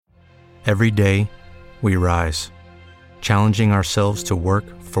Every day, we rise, challenging ourselves to work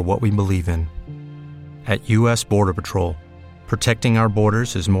for what we believe in. At U.S. Border Patrol, protecting our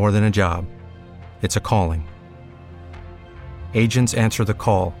borders is more than a job. It's a calling. Agents answer the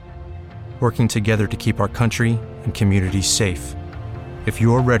call, working together to keep our country and communities safe. If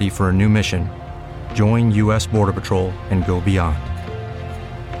you're ready for a new mission, join U.S. Border Patrol and go beyond.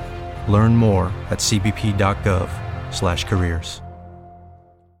 Learn more at cbp.gov/careers.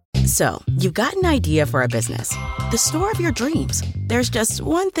 So, you've got an idea for a business. The store of your dreams. There's just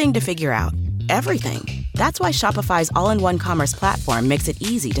one thing to figure out. Everything. That's why Shopify's all-in-one commerce platform makes it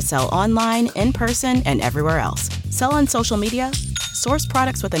easy to sell online, in person, and everywhere else. Sell on social media, source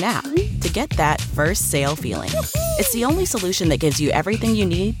products with an app to get that first sale feeling. It's the only solution that gives you everything you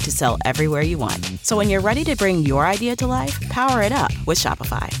need to sell everywhere you want. So when you're ready to bring your idea to life, power it up with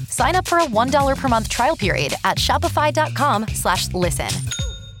Shopify. Sign up for a $1 per month trial period at shopify.com/listen.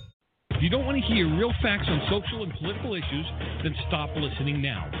 If you don't want to hear real facts on social and political issues, then stop listening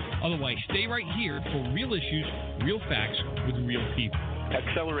now. Otherwise, stay right here for real issues, real facts with real people.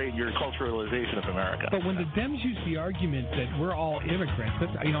 Accelerate your culturalization of America. But when the Dems use the argument that we're all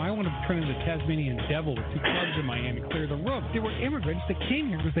immigrants, I want to turn into the Tasmanian devil with 2 clubs in my hand and clear the room. There were immigrants that came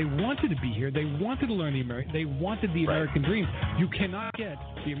here because they wanted to be here. They wanted to learn they wanted the American dream. You cannot get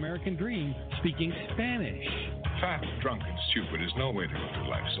the American dream speaking Spanish. Fat, drunk, and stupid is no way to go through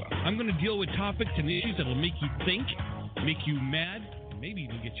life, son. I'm going to deal with topics and issues that will make you think, make you mad, and maybe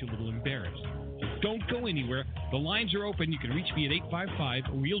even get you a little embarrassed. Don't go anywhere. The lines are open. You can reach me at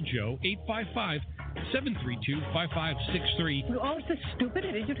 855-REAL-JOE, 855-732-5563. You're all so stupid.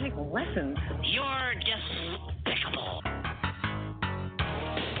 Did you take lessons? You're despicable.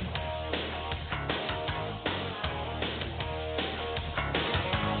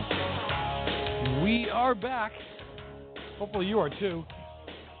 We are back. Hopefully you are too.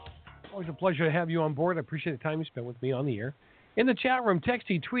 Always a pleasure to have you on board. I appreciate the time you spent with me on the air. In the chat room,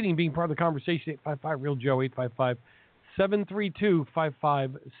 texting, tweeting, being part of the conversation, 855-REAL-JOE,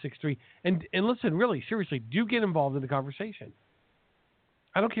 855-732-5563. And listen, really, seriously, do get involved in the conversation.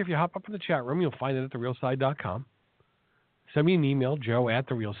 I don't care if you hop up in the chat room. You'll find it at therealside.com. Send me an email,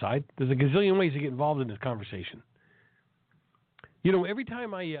 joe@therealside. There's a gazillion ways to get involved in this conversation. You know, every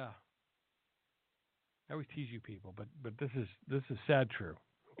time I always tease you people, but this is sad true,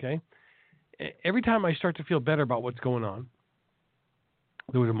 okay? Every time I start to feel better about what's going on,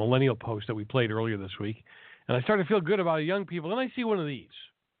 there was a millennial post that we played earlier this week, and I started to feel good about young people, and I see one of these.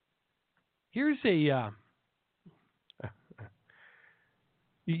 Here's a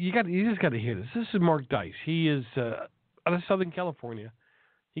you just got to hear this. This is Mark Dice. He is out of Southern California.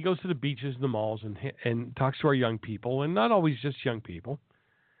 He goes to the beaches and the malls and talks to our young people, and not always just young people.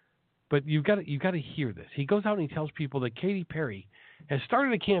 But you've got to hear this. He goes out and he tells people that Katy Perry has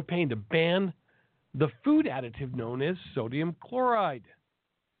started a campaign to ban the food additive known as sodium chloride.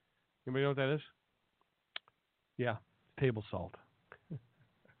 Anybody know what that is? Yeah, table salt.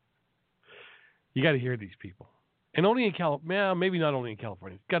 You got to hear these people. And only in California, maybe not only in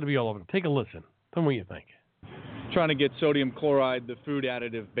California. It's got to be all over. Take a listen. Tell me what you think. Trying to get sodium chloride, the food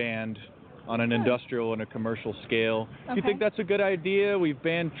additive, banned on an industrial and a commercial scale. Do you think that's a good idea? We've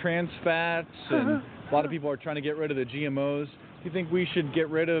banned trans fats, and a lot of people are trying to get rid of the GMOs. Do you think we should get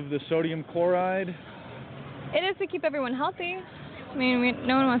rid of the sodium chloride? It is to keep everyone healthy. I mean,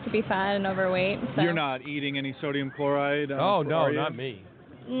 no one wants to be fat and overweight. So. You're not eating any sodium chloride? Oh, no, not me.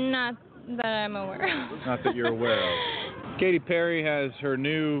 Not that I'm aware of. Not that you're aware of. Katy Perry has her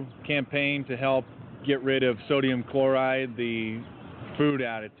new campaign to help get rid of sodium chloride, the food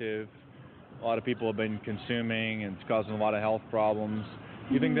additive. A lot of people have been consuming, and it's causing a lot of health problems.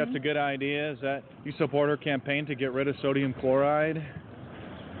 Do you think that's a good idea? Is that you support her campaign to get rid of sodium chloride?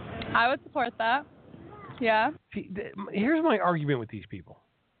 I would support that. Yeah. See, here's my argument with these people.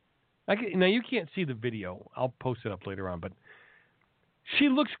 Now, you can't see the video. I'll post it up later on, but she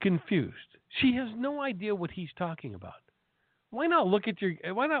looks confused. She has no idea what he's talking about. Why not look at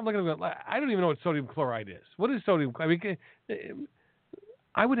I don't even know what sodium chloride is. What is sodium chloride?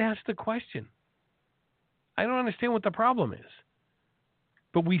 I would ask the question. I don't understand what the problem is.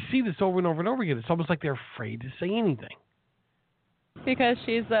 But we see this over and over and over again. It's almost like they're afraid to say anything. Because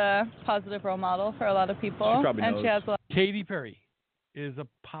she's a positive role model for a lot of people. She probably knows. She has a Katy Perry is a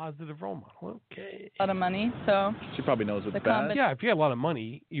positive role model. Okay. lot of money, so... She probably knows it's bad. Yeah, if you have a lot of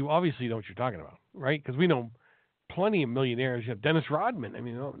money, you obviously know what you're talking about, right? Because we know plenty of millionaires. You have Dennis Rodman. I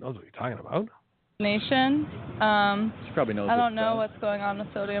mean, he knows what you're talking about. Nation. She probably knows. I don't know what's going on with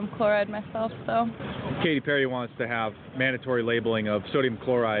sodium chloride myself, so. Katy Perry wants to have mandatory labeling of sodium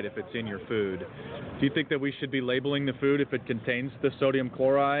chloride if it's in your food. Do you think that we should be labeling the food if it contains the sodium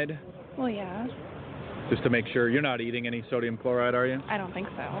chloride? Well, yeah. Just to make sure you're not eating any sodium chloride, are you? I don't think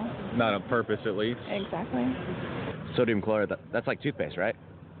so. Not on purpose, at least. Exactly. Sodium chloride, that's like toothpaste, right?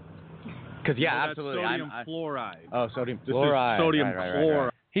 Because, yeah, no, absolutely. Sodium fluoride. Oh, sodium this fluoride. Is sodium chloride.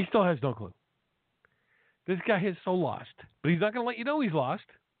 Right. He still has no clue. This guy is so lost. But he's not going to let you know he's lost.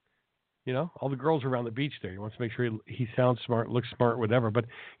 You know, all the girls around the beach there. He wants to make sure he sounds smart, looks smart, whatever. But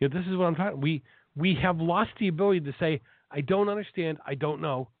you know, this is what I'm talking. We have lost the ability to say, I don't understand, I don't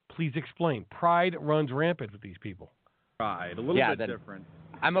know, please explain. Pride runs rampant with these people. Pride, a little bit different.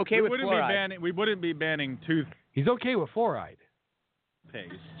 I'm okay with fluoride. We wouldn't be banning toothpaste. He's okay with fluoride.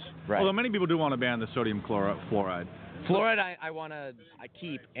 Right. Although many people do want to ban the sodium fluoride. Fluoride I want to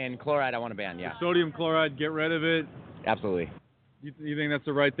keep, and chloride I want to ban, yeah. The sodium chloride, get rid of it. Absolutely. You think that's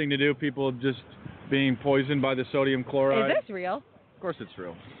the right thing to do? People just being poisoned by the sodium chloride? Is this real? Of course it's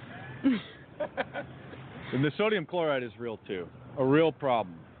real. And the sodium chloride is real, too. A real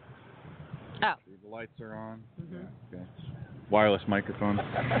problem. Oh. The lights are on. Mm-hmm. Yeah, okay. Wireless microphone.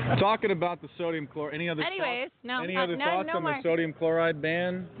 Talking about the sodium chloride. Any other thoughts on more. the sodium chloride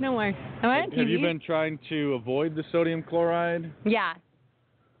ban? No more. Have you been trying to avoid the sodium chloride? Yeah.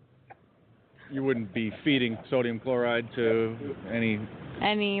 You wouldn't be feeding sodium chloride to any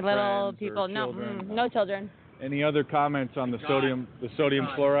little people. No, no children. Any other comments on the sodium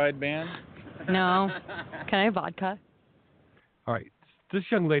chloride ban? No. Can I have vodka? All right. This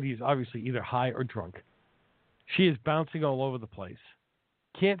young lady is obviously either high or drunk. She is bouncing all over the place.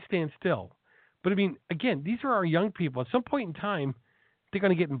 Can't stand still. But, I mean, again, these are our young people. At some point in time, they're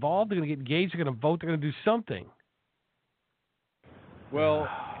going to get involved. They're going to get engaged. They're going to vote. They're going to do something. Well,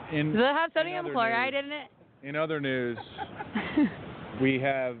 does it have sodium chloride in it? In other news, we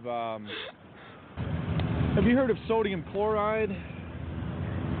have you heard of sodium chloride?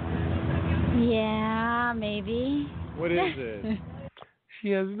 Yeah, maybe. What is it? She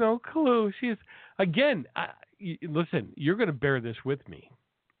has no clue. She is, again, listen, you're going to bear this with me,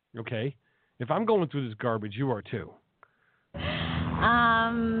 okay? If I'm going through this garbage, you are too. A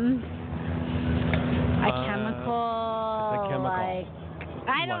chemical. Like,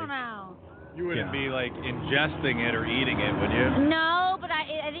 I don't know. You wouldn't be like ingesting it or eating it, would you? No, but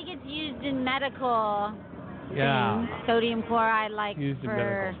I think it's used in medical. Yeah. Things. Sodium chloride, like used for in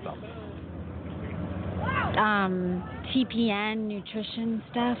medical stuff. TPN nutrition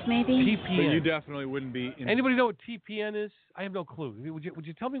stuff, maybe. TPN. So you definitely wouldn't be. Anybody know what TPN is? I have no clue. Would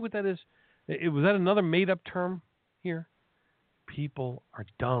you tell me what that is? Was that another made-up term here? People are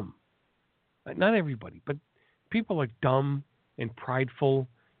dumb. Not everybody, but people are dumb and prideful.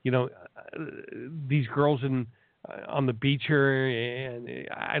 You know, these girls on the beach here, and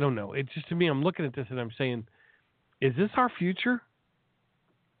I don't know. It's just, to me, I'm looking at this and I'm saying, is this our future?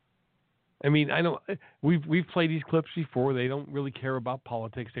 I mean, I know we've played these clips before. They don't really care about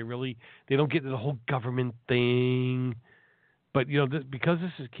politics. They don't get into the whole government thing. But you know, because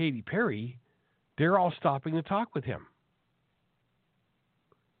this is Katy Perry, they're all stopping to talk with him.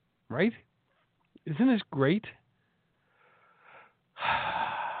 Right? Isn't this great?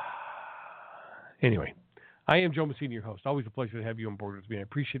 Anyway, I am Joe Messina, your host. Always a pleasure to have you on board with me. I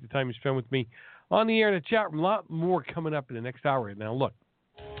appreciate the time you spend with me on the air and the chat room. A lot more coming up in the next hour. Now, look,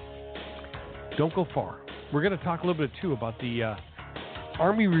 don't go far. We're going to talk a little bit, too, about the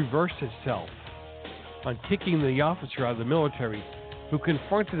Army reversed itself on kicking the officer out of the military who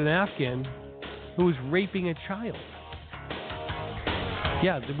confronted an Afghan who was raping a child.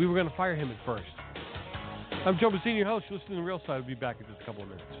 Yeah, we were going to fire him at first. I'm Joe Messina, your host. You're listening to The Real Side. We'll be back in just a couple of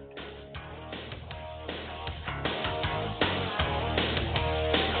minutes.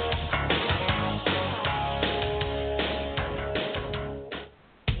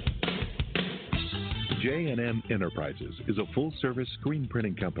 J&M Enterprises is a full-service screen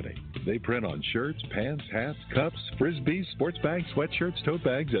printing company. They print on shirts, pants, hats, cups, frisbees, sports bags, sweatshirts, tote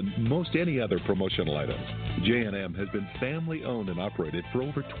bags, and most any other promotional items. J&M has been family-owned and operated for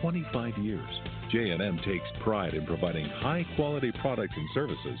over 25 years. J&M takes pride in providing high-quality products and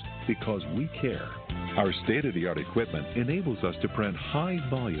services because we care. Our state-of-the-art equipment enables us to print high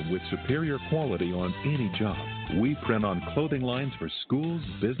volume with superior quality on any job. We print on clothing lines for schools,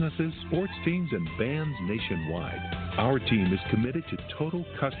 businesses, sports teams, and bands nationwide. Our team is committed to total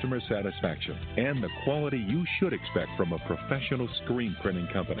customer satisfaction and the quality you should expect from a professional screen printing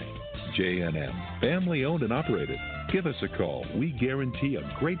company. J&M, family-owned and operated. Give us a call. We guarantee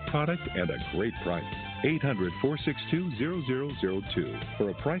a great product and a great price. 800-462-0002. For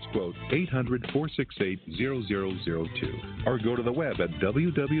a price quote, 800-468-0002. Or go to the web at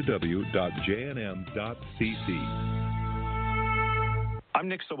www.jnm.cc. I'm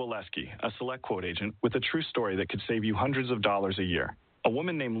Nick Soboleski, a Select Quote agent with a true story that could save you hundreds of dollars a year. A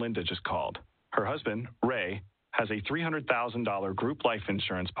woman named Linda just called. Her husband, Ray, has a $300,000 group life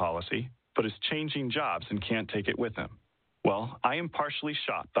insurance policy, but is changing jobs and can't take it with him. Well, I impartially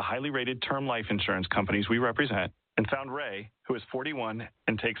shopped the highly rated term life insurance companies we represent and found Ray, who is 41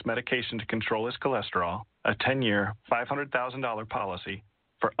 and takes medication to control his cholesterol, a 10-year, $500,000 policy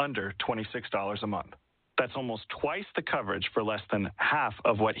for under $26 a month. That's almost twice the coverage for less than half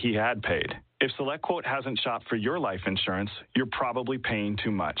of what he had paid. If SelectQuote hasn't shopped for your life insurance, you're probably paying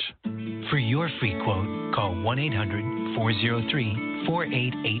too much. For your free quote, call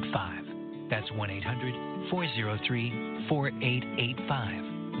 1-800-403-4885. That's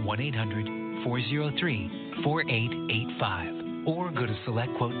 1-800-403-4885. 1-800-403-4885. Or go to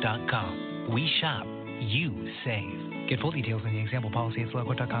SelectQuote.com. We shop, you save. Get full details in the example policy at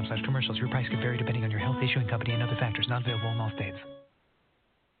SelectQuote.com/commercials. Your price could vary depending on your health, issuing company, and other factors. Not available in all states.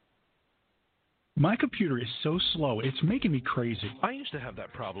 My computer is so slow, it's making me crazy. I used to have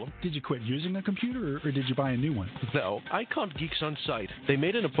that problem. Did you quit using a computer, or did you buy a new one? No, I called Geeks On Site. They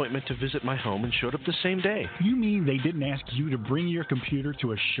made an appointment to visit my home and showed up the same day. You mean they didn't ask you to bring your computer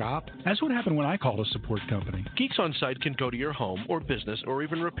to a shop? That's what happened when I called a support company. Geeks On Site can go to your home or business or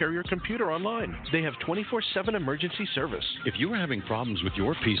even repair your computer online. They have 24/7 emergency service. If you are having problems with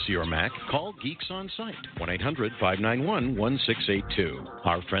your PC or Mac, call Geeks On Site, 1-800-591-1682.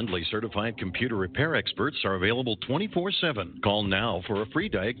 Our friendly certified computer repair experts are available 24/7. Call now for a free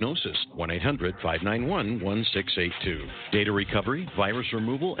diagnosis, 1-800-591-1682. Data recovery, virus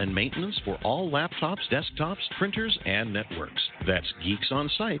removal, and maintenance for all laptops, desktops, printers, and networks. That's Geeks On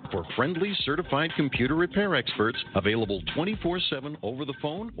Site for friendly certified computer repair experts, available 24/7 over the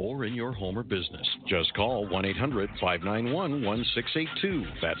phone or in your home or business. Just call 1-800-591-1682.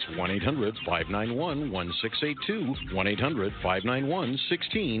 That's 1-800-591-1682,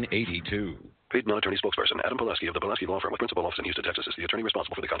 1-800-591-1682. Paid non-attorney spokesperson Adam Pulaski of the Pulaski Law Firm with principal office in Houston, Texas is the attorney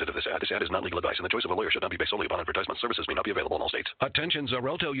responsible for the content of this ad. This ad is not legal advice, and the choice of a lawyer should not be based solely upon advertisement. Services may not be available in all states. Attention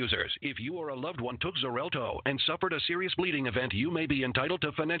Xarelto users. If you or a loved one took Xarelto and suffered a serious bleeding event, you may be entitled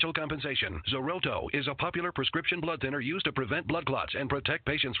to financial compensation. Xarelto is a popular prescription blood thinner used to prevent blood clots and protect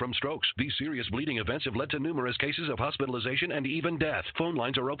patients from strokes. These serious bleeding events have led to numerous cases of hospitalization and even death. Phone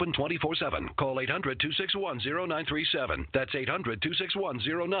lines are open 24/7. Call 800-261-0937. That's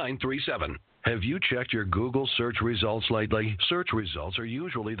 800-261-0937. Have you checked your Google search results lately? Search results are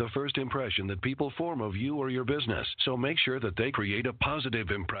usually the first impression that people form of you or your business, so make sure that they create a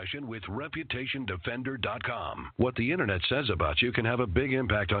positive impression with ReputationDefender.com. What the internet says about you can have a big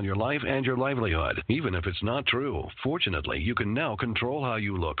impact on your life and your livelihood, even if it's not true. Fortunately, you can now control how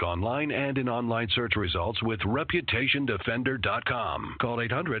you look online and in online search results with ReputationDefender.com. Call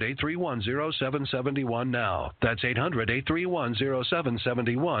 800-831-0771 now. That's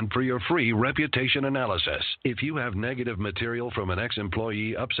 800-831-0771 for your free reputation analysis. If you have negative material from an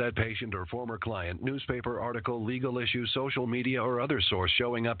ex-employee, upset patient, or former client, newspaper article, legal issue, social media, or other source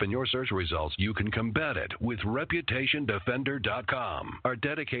showing up in your search results, you can combat it with ReputationDefender.com. Our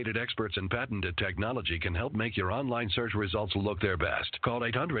dedicated experts and patented technology can help make your online search results look their best. Call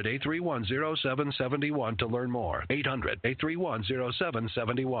 800-831-0771 to learn more.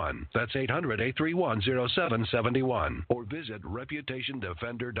 800-831-0771. That's 800-831-0771. Or visit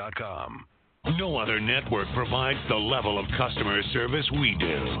ReputationDefender.com. No other network provides the level of customer service we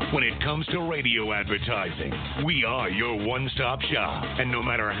do. When it comes to radio advertising, we are your one-stop shop. And no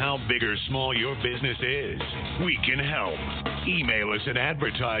matter how big or small your business is, we can help. Email us at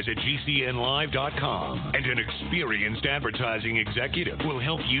advertise@gcnlive.com, and an experienced advertising executive will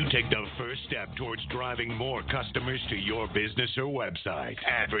help you take the first step towards driving more customers to your business or website.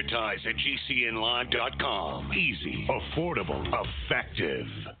 Advertise@gcnlive.com. Easy, affordable, effective.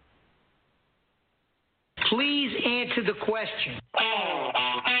 Please answer the question.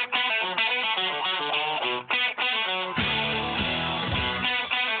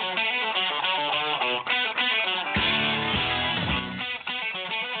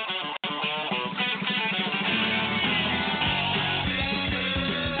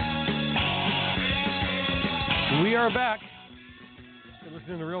 We are back. You're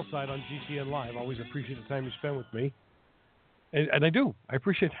listening to The Real Side on GCN Live. Always appreciate the time you spend with me. And I do. I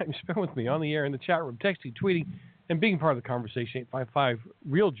appreciate the time you spend with me on the air, in the chat room, texting, tweeting, and being part of the conversation.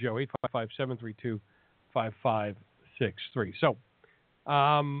 855-REAL-JOE, 855-732-5563. So,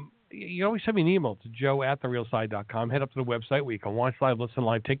 you always send me an email to joe@therealside.com. Head up to the website where you can watch live, listen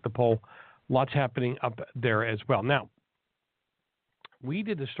live, take the poll. Lots happening up there as well. Now, we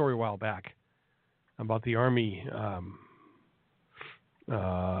did a story a while back about the Army,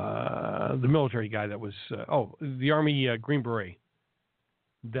 the military guy that was, the Army Green Beret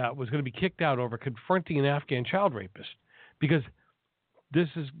that was going to be kicked out over confronting an Afghan child rapist. Because This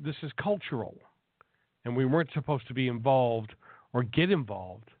is cultural, and we weren't supposed to be involved or get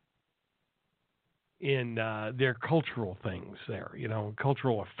involved in their cultural things there,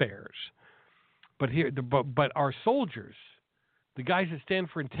 cultural affairs. But our soldiers, the guys that stand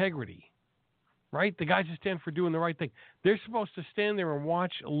for integrity, right? The guys that stand for doing the right thing, they're supposed to stand there and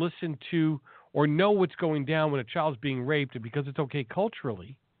watch, listen to, or know what's going down when a child's being raped, and because it's okay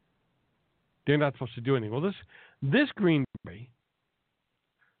culturally, they're not supposed to do anything. Well, this Green Beret,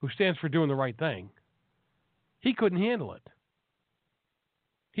 who stands for doing the right thing, he couldn't handle it.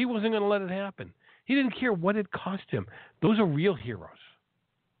 He wasn't going to let it happen. He didn't care what it cost him. Those are real heroes.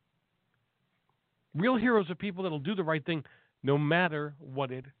 Real heroes are people that will do the right thing no matter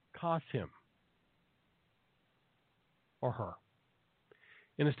what it costs him or her.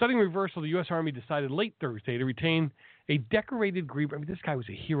 In a stunning reversal, the U.S. Army decided late Thursday to retain a decorated Green Beret. I mean, this guy was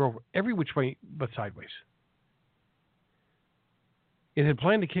a hero every which way but sideways. It had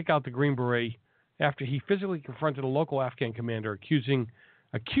planned to kick out the Green Beret after he physically confronted a local Afghan commander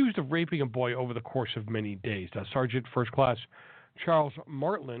accused of raping a boy over the course of many days. Now, Sergeant First Class Charles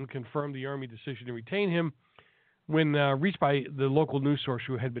Martland confirmed the Army decision to retain him when reached by the local news source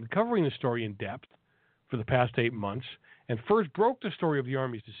who had been covering the story in depth for the past 8 months, and first broke the story of the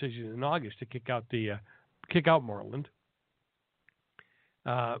Army's decision in August to kick out Martland.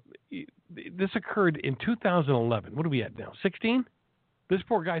 This occurred in 2011. What are we at now? 16? This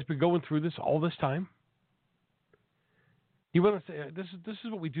poor guy's been going through this all this time. He went and said, "This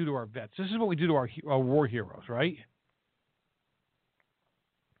is what we do to our vets. This is what we do to our war heroes, right?"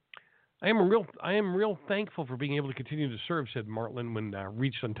 I am real thankful for being able to continue to serve," said Martland when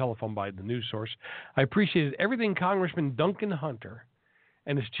reached on telephone by the news source. "I appreciated everything Congressman Duncan Hunter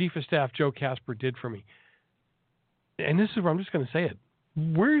and his Chief of Staff Joe Casper did for me." And this is where I'm just going to say it.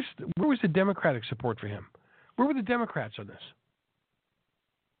 Where was the Democratic support for him? Where were the Democrats on this?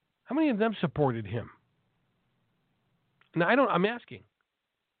 How many of them supported him? Now, I'm asking.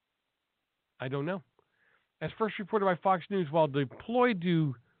 I don't know. As first reported by Fox News, while deployed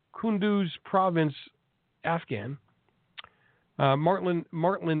to Kunduz province, Afghan,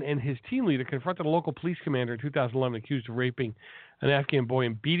 Martland and his team leader confronted a local police commander in 2011 accused of raping an Afghan boy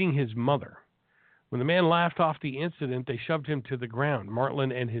and beating his mother. When the man laughed off the incident, they shoved him to the ground.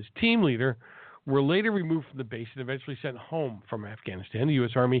 Martland and his team leader were later removed from the base and eventually sent home from Afghanistan. The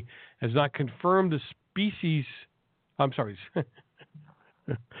U.S. Army has not confirmed the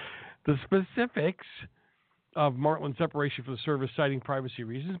specifics of Martland's separation from the service, citing privacy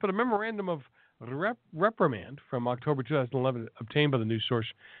reasons, but a memorandum of reprimand from October 2011 obtained by the news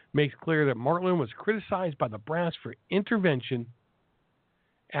source makes clear that Martland was criticized by the brass for intervention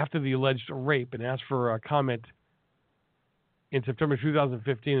after the alleged rape and asked for a comment in September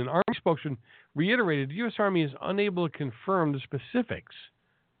 2015. An Army spokesman reiterated the U.S. Army is unable to confirm the specifics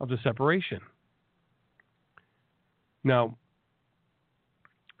of the separation. Now,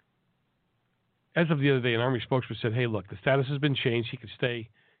 as of the other day, an Army spokesman said, "Hey, look, the status has been changed. He can stay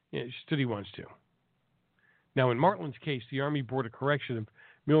should he wants to." Now, in Martland's case, the Army Board of Correction of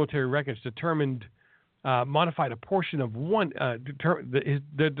Military Records modified a portion of one.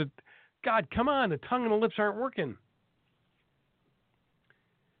 God, come on, the tongue and the lips aren't working.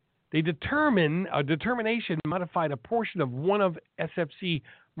 A determination modified a portion of one of SFC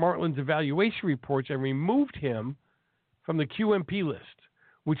Martland's evaluation reports and removed him from the QMP list,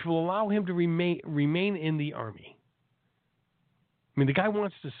 which will allow him to remain in the Army. I mean, the guy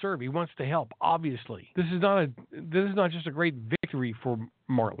wants to serve. He wants to help, obviously. This is not just a great victory for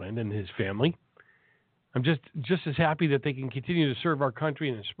Martland and his family. I'm just as happy that they can continue to serve our country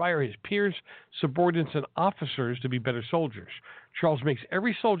and inspire his peers, subordinates, and officers to be better soldiers. Charles makes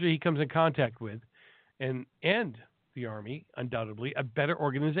every soldier he comes in contact with and the Army, undoubtedly, a better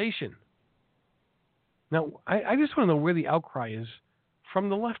organization. Now, I just want to know where the outcry is from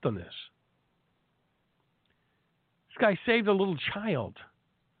the left on this. This guy saved a little child.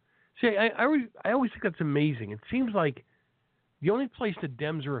 See, I always think that's amazing. It seems like the only place that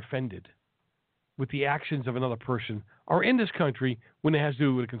Dems are offended with the actions of another person are in this country when it has to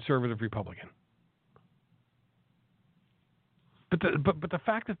do with a conservative Republican. But the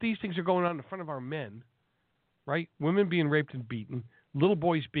fact that these things are going on in front of our men, right? Women being raped and beaten, little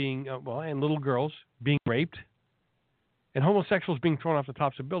boys being, and little girls being raped, and homosexuals being thrown off the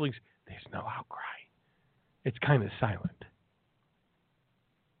tops of buildings, there's no outcry. It's kind of silent.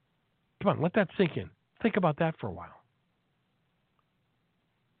 Come on, let that sink in. Think about that for a while.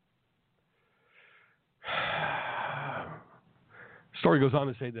 Story goes on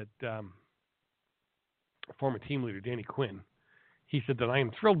to say that former team leader Danny Quinn, he said that I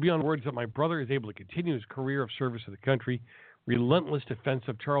am thrilled beyond words that my brother is able to continue his career of service to the country. relentless defense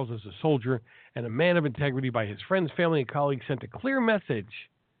of Charles as a soldier and a man of integrity by his friends, family, and colleagues sent a clear message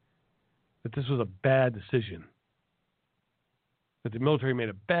that this was a bad decision, that the military made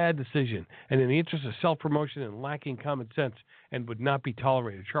a bad decision, and in the interest of self-promotion and lacking common sense, and would not be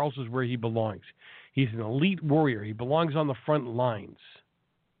tolerated. Charles is where he belongs. He's an elite warrior. He belongs on the front lines.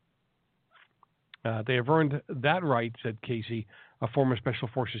 They have earned that right, said Casey, a former Special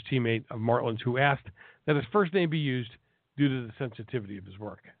Forces teammate of Martlin's, who asked that his first name be used due to the sensitivity of his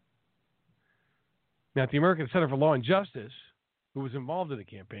work. Now, the American Center for Law and Justice, who was involved in the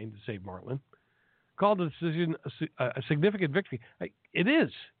campaign to save Martlin, called the decision a significant victory. It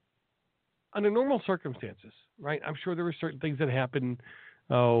is. Under normal circumstances, right? I'm sure there were certain things that happen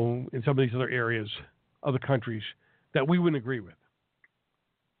in some of these other areas, other countries, that we wouldn't agree with,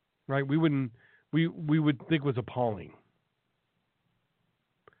 right? We would think was appalling.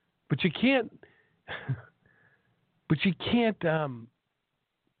 But you can't. I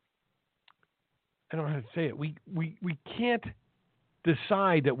don't know how to say it. We can't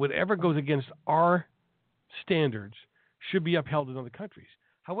decide that whatever goes against our standards should be upheld in other countries.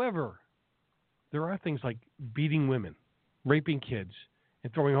 However, there are things like beating women, raping kids,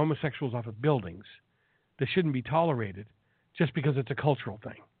 and throwing homosexuals off of buildings that shouldn't be tolerated just because it's a cultural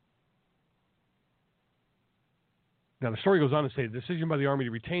thing. Now, the story goes on to say the decision by the Army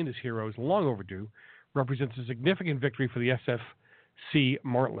to retain this hero is long overdue, represents a significant victory for the SFC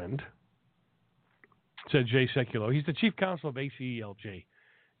Martland, said Jay Sekulow. He's the chief counsel of ACLJ.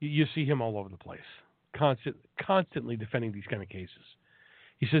 You see him all over the place, constantly defending these kind of cases.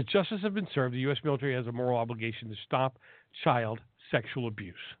 He says justice has been served. The U.S. military has a moral obligation to stop child sexual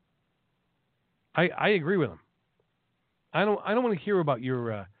abuse. I agree with him. I don't want to hear about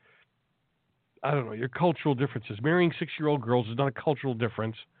your your cultural differences. Marrying 6-year-old girls is not a cultural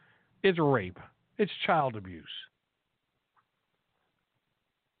difference. It's rape. It's child abuse.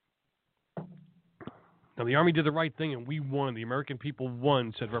 Now, the Army did the right thing, and we won. The American people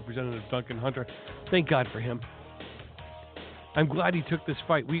won, said Representative Duncan Hunter. Thank God for him. I'm glad he took this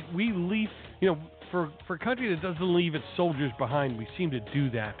fight. We leave, for a country that doesn't leave its soldiers behind, we seem to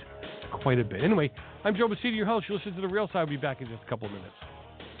do that quite a bit. Anyway, I'm Joe Messina, your host. You listen to The Real Side. I'll be back in just a couple of minutes.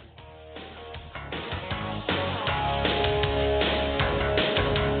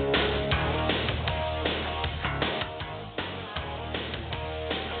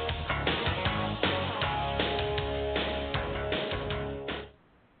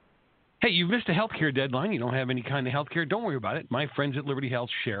 Hey, you've missed a healthcare deadline. You don't have any kind of healthcare. Don't worry about it. My friends at Liberty Health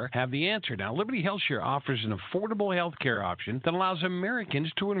Share have the answer. Now, Liberty Health Share offers an affordable healthcare option that allows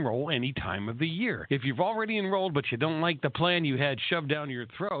Americans to enroll any time of the year. If you've already enrolled but you don't like the plan you had shoved down your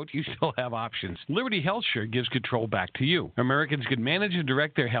throat, you still have options. Liberty Health Share gives control back to you. Americans can manage and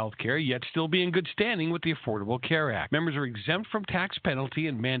direct their healthcare, yet still be in good standing with the Affordable Care Act. Members are exempt from tax penalty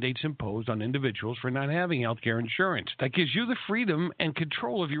and mandates imposed on individuals for not having healthcare insurance. That gives you the freedom and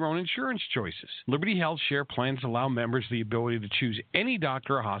control of your own insurance choices. Liberty Health Share plans allow members the ability to choose any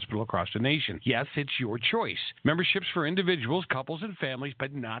doctor or hospital across the nation. Yes, it's your choice. Memberships for individuals, couples, and families,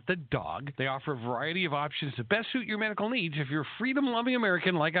 but not the dog. They offer a variety of options to best suit your medical needs. If you're a freedom-loving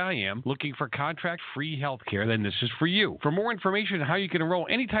American like I am, looking for contract-free health care, then this is for you. For more information on how you can enroll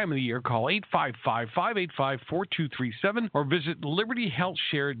any time of the year, call 855-585-4237 or visit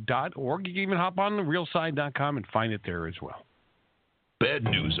libertyhealthshare.org. You can even hop on therealside.com and find it there as well. Bad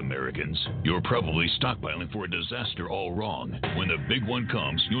news, Americans. You're probably stockpiling for a disaster all wrong. When the big one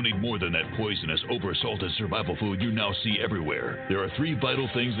comes, you'll need more than that poisonous, oversalted survival food you now see everywhere. There are 3 vital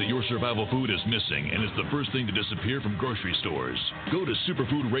things that your survival food is missing, and it's the first thing to disappear from grocery stores. Go to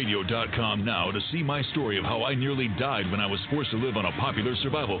superfoodradio.com now to see my story of how I nearly died when I was forced to live on a popular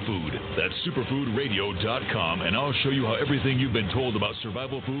survival food. That's superfoodradio.com, and I'll show you how everything you've been told about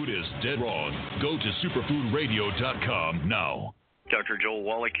survival food is dead wrong. Go to superfoodradio.com now. Dr. Joel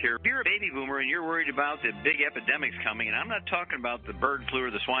Wallach here. If you're a baby boomer and you're worried about the big epidemics coming, and I'm not talking about the bird flu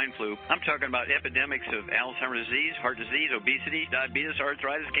or the swine flu, I'm talking about epidemics of Alzheimer's disease, heart disease, obesity, diabetes,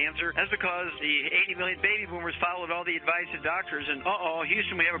 arthritis, cancer. That's because the 80 million baby boomers followed all the advice of doctors, and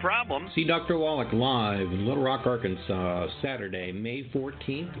Houston, we have a problem. See Dr. Wallach live in Little Rock, Arkansas, Saturday, May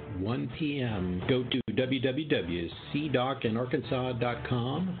 14th, 1 p.m. Go to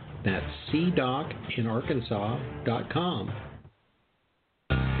www.cdocinarkansas.com. That's cdocinarkansas.com.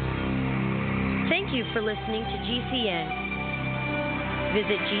 Thank you for listening to GCN.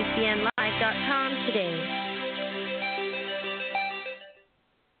 Visit GCNlive.com today.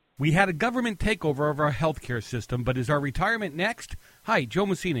 We had a government takeover of our healthcare system, but is our retirement next? Hi, Joe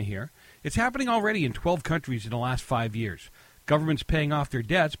Messina here. It's happening already in 12 countries in the last 5 years. Governments paying off their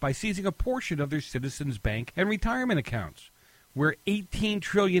debts by seizing a portion of their citizens' bank and retirement accounts. We're $18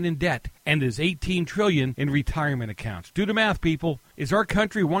 trillion in debt, and there's $18 trillion in retirement accounts. Do the math, people. Is our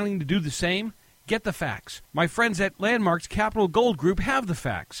country wanting to do the same? Get the facts. My friends at Landmark's Capital Gold Group have the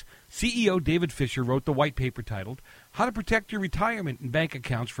facts. CEO David Fisher wrote the white paper titled, How to Protect Your Retirement and Bank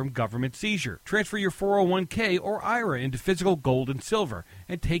Accounts from Government Seizure. Transfer your 401k or IRA into physical gold and silver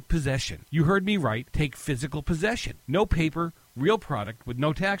and take possession. You heard me right. Take physical possession. No paper, real product with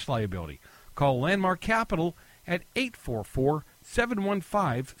no tax liability. Call Landmark Capital at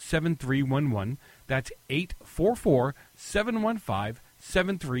 844-715-7311. That's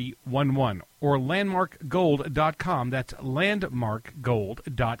 844-715-7311. Or landmarkgold.com. That's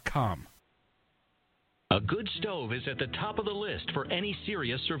landmarkgold.com. A good stove is at the top of the list for any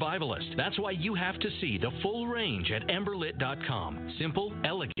serious survivalist. That's why you have to see the full range at emberlit.com. Simple,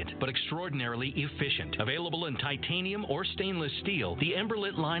 elegant, but extraordinarily efficient. Available in titanium or stainless steel, the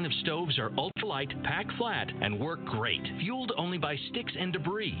Emberlit line of stoves are ultralight, pack flat, and work great. Fueled only by sticks and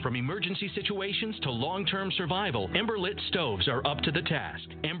debris. From emergency situations to long-term survival, Emberlit stoves are up to the task.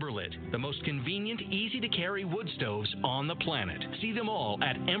 Emberlit, the most convenient, easy-to-carry wood stoves on the planet. See them all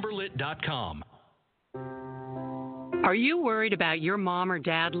at emberlit.com. Are you worried about your mom or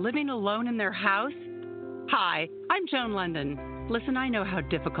dad living alone in their house? Hi, I'm Joan London. Listen, I know how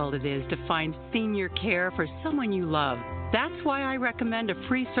difficult it is to find senior care for someone you love. That's why I recommend a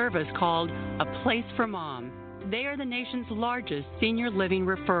free service called A Place for Mom. They are the nation's largest senior living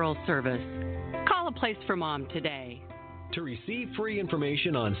referral service. Call A Place for Mom today. To receive free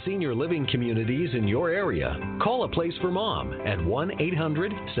information on senior living communities in your area, call A Place for Mom at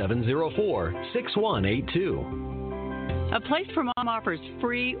 1-800-704-6182. A Place for Mom offers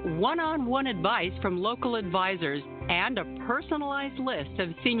free one-on-one advice from local advisors and a personalized list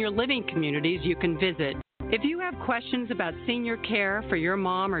of senior living communities you can visit. If you have questions about senior care for your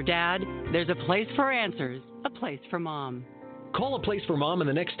mom or dad, there's a place for answers. A Place for Mom. Call A Place for Mom in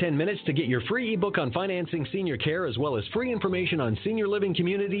the next 10 minutes to get your free ebook on financing senior care as well as free information on senior living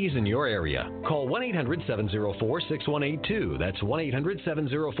communities in your area. Call 1-800-704-6182. That's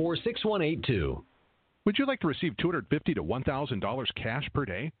 1-800-704-6182. Would you like to receive $250 to $1,000 cash per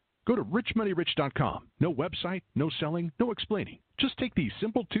day? Go to richmoneyrich.com. No website, no selling, no explaining. Just take these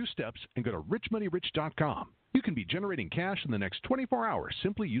simple 2 steps and go to richmoneyrich.com. You can be generating cash in the next 24 hours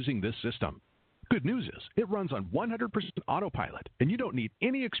simply using this system. Good news is it runs on 100% autopilot, and you don't need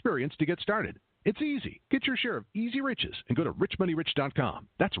any experience to get started. It's easy. Get your share of easy riches and go to richmoneyrich.com.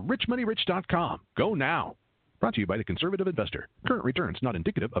 That's richmoneyrich.com. Go now. Brought to you by the Conservative Investor. Current returns not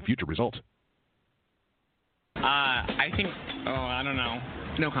indicative of future results. I don't know.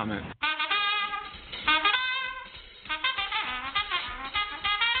 No comment.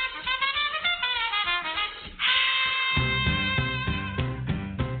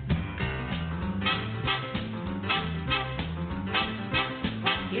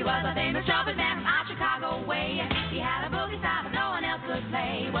 He was a famous trumpet man from out Chicago way. He had a boogie style that no one else could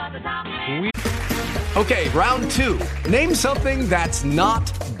play. He was a top man. Okay, round 2. Name something that's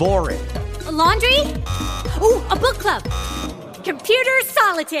not boring. A laundry? Ooh, a book club. Computer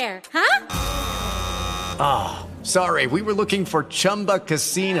solitaire, huh? Ah, sorry, we were looking for Chumba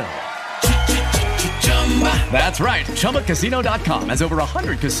Casino. That's right, ChumbaCasino.com has over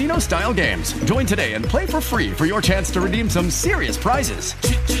 100 casino-style games. Join today and play for free for your chance to redeem some serious prizes.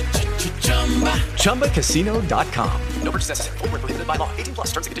 ChumbaCasino.com. No purchase necessary. Void where prohibited by law. 18+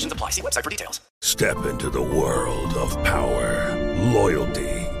 terms and conditions apply. See website for details. Step into the world of power, loyalty,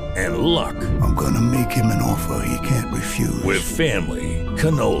 and luck. I'm gonna make him an offer he can't refuse. With family,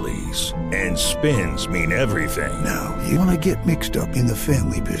 cannolis, and spins mean everything. Now, you wanna get mixed up in the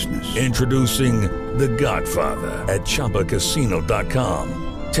family business. Introducing The Godfather at ChumbaCasino.com.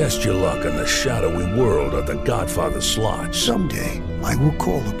 Test your luck in the shadowy world of The Godfather slot. Someday, I will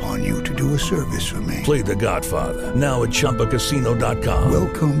call upon you to do a service for me. Play The Godfather, now at ChumbaCasino.com.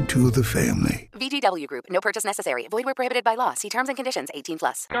 Welcome to the family. VGW Group. No purchase necessary. Void where prohibited by law. See terms and conditions.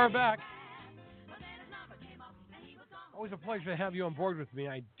 18+. We are back. Always a pleasure to have you on board with me.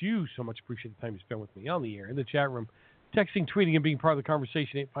 I do so much appreciate the time you spend with me on the air, in the chat room, texting, tweeting, and being part of the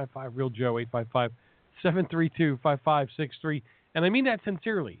conversation. 855-REAL-JOE, 855-732-5563. And I mean that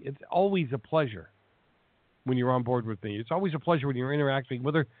sincerely. It's always a pleasure when you're on board with me. It's always a pleasure when you're interacting,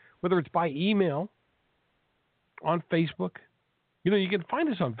 whether it's by email, on Facebook. You know, you can find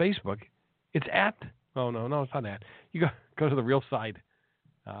us on Facebook. It's at, oh, no, it's not at. You go to the real side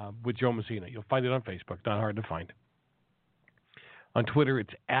with Joe Messina. You'll find it on Facebook. Not hard to find. On Twitter,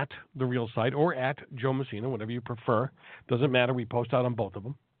 it's at the real side or at Joe Messina, whatever you prefer. Doesn't matter. We post out on both of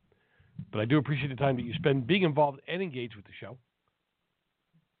them. But I do appreciate the time that you spend being involved and engaged with the show.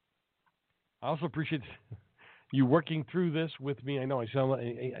 I also appreciate you working through this with me? I know I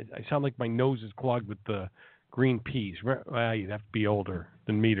sound like my nose is clogged with the green peas. Well, you'd have to be older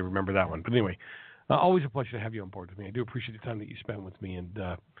than me to remember that one. But anyway, always a pleasure to have you on board with me. I do appreciate the time that you spent with me. And,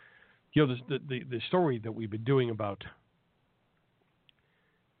 the story that we've been doing about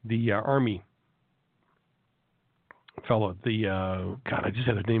the Army fellow, God, I just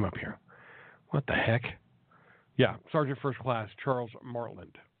had his name up here. What the heck? Yeah, Sergeant First Class Charles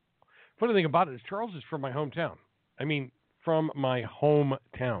Martland. Funny thing about it is Charles is from my hometown. I mean, from my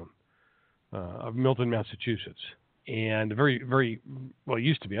hometown of Milton, Massachusetts. And very, very, well, it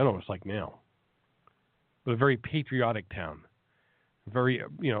used to be. I don't know what it's like now. But a very patriotic town. Very,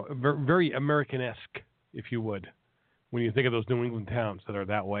 very American-esque, if you would, when you think of those New England towns that are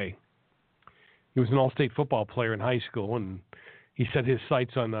that way. He was an all-state football player in high school, and he set his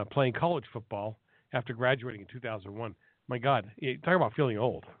sights on playing college football after graduating in 2001. My God, talk about feeling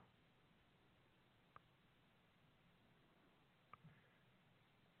old.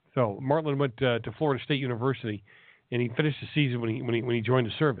 So Martland went to Florida State University, and he finished the season when he joined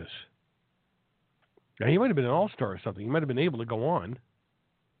the service. Now, he might have been an all-star or something. He might have been able to go on,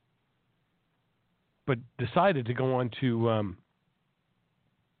 but decided to go on to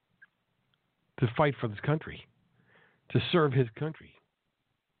fight for this country, to serve his country.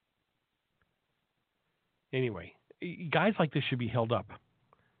 Anyway, guys like this should be held up.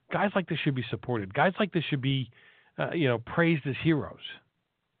 Guys like this should be supported. Guys like this should be, praised as heroes.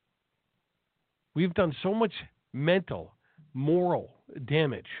 We've done so much mental, moral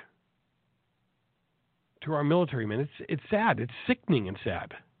damage to our military men. It's sad. It's sickening and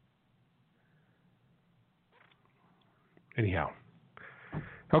sad. Anyhow.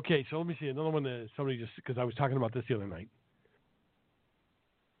 Okay, so let me see. Another one somebody just, because I was talking about this the other night.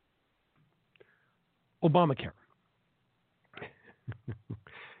 Obamacare.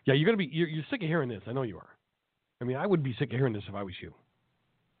 Yeah, you're sick of hearing this. I know you are. I mean, I would be sick of hearing this if I was you.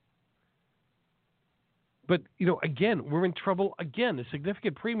 But, again, we're in trouble again. The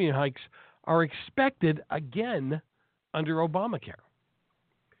significant premium hikes are expected again under Obamacare.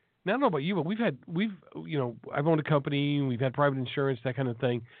 Now, I don't know about you, but I've owned a company, we've had private insurance, that kind of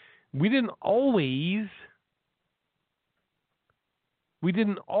thing. We didn't always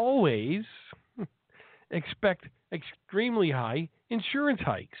expect extremely high insurance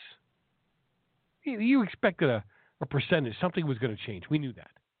hikes. You expected a percentage, something was going to change. We knew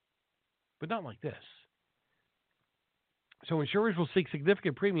that. But not like this. So insurers will seek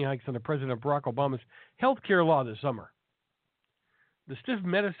significant premium hikes under President Barack Obama's health care law this summer. The stiff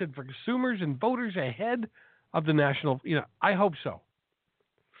medicine for consumers and voters ahead of the national. I hope so.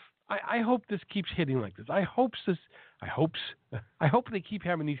 I hope this keeps hitting like this. I hope they keep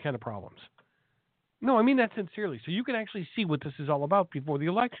having these kind of problems. No, I mean that sincerely. So you can actually see what this is all about before the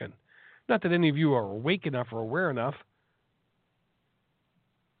election. Not that any of you are awake enough or aware enough.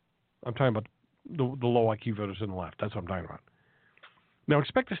 I'm talking about the low IQ voters on the left. That's what I'm talking about. Now,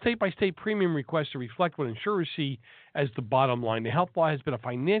 expect a state-by-state premium request to reflect what insurers see as the bottom line. The health law has been a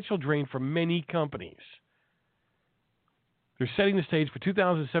financial drain for many companies. They're setting the stage for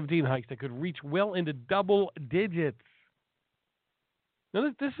 2017 hikes that could reach well into double digits.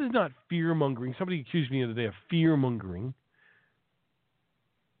 Now, this is not fear-mongering. Somebody accused me the other day of fear-mongering.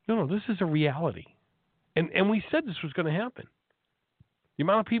 No, this is a reality. And we said this was going to happen. The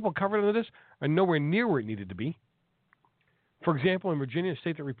amount of people covered under this are nowhere near where it needed to be. For example, in Virginia, a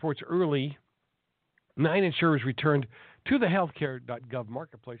state that reports early, 9 insurers returned to the healthcare.gov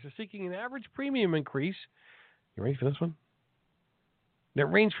marketplace are seeking an average premium increase. You ready for this one? That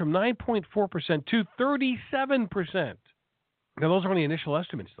ranged from 9.4% to 37%. Now, those are only initial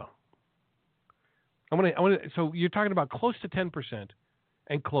estimates, though. So you're talking about close to 10%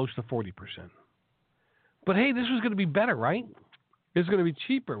 and close to 40%. But hey, this was going to be better, right? It's going to be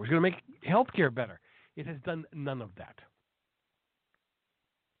cheaper. It was going to make healthcare better. It has done none of that.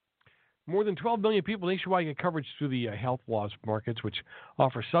 More than 12 million people nationwide get coverage through the health laws markets, which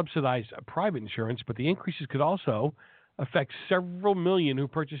offer subsidized private insurance, but the increases could also affect several million who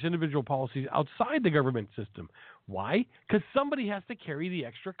purchase individual policies outside the government system. Why? Because somebody has to carry the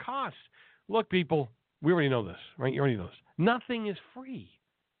extra costs. Look, people, we already know this, right? You already know this. Nothing is free.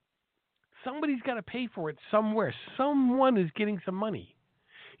 Somebody's got to pay for it somewhere. Someone is getting some money.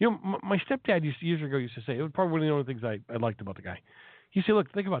 My stepdad years ago used to say, it was probably one of the only things I liked about the guy. He said,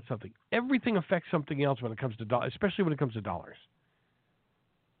 look, think about something. Everything affects something else when it comes to dollars, especially when it comes to dollars.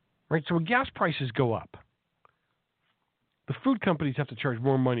 Right? So when gas prices go up, the food companies have to charge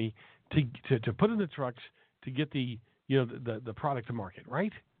more money to put in the trucks to get the product to market,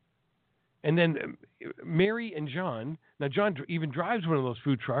 right? And then Mary and John, now John even drives one of those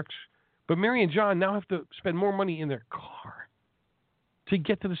food trucks, But Mary and John now have to spend more money in their car to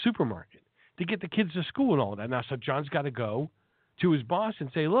get to the supermarket, to get the kids to school and all of that. Now, so John's got to go to his boss and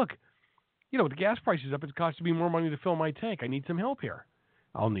say, look, you know, the gas price is up. It's costing me more money to fill my tank. I need some help here.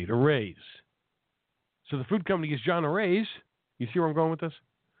 I'll need a raise. So the food company gives John a raise. You see where I'm going with this?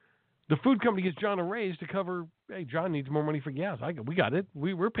 The food company gives John a raise to cover, hey, John needs more money for gas. We got it.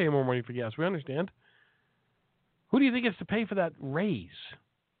 We're paying more money for gas. We understand. Who do you think gets to pay for that raise?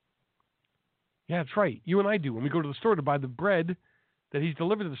 Yeah, that's right. You and I do. When we go to the store to buy the bread that he's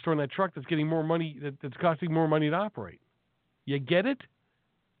delivered to the store in that truck that's getting more money, that's costing more money to operate. You get it?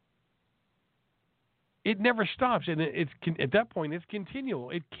 It never stops, and at that point, it's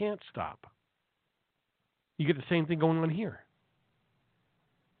continual. It can't stop. You get the same thing going on here.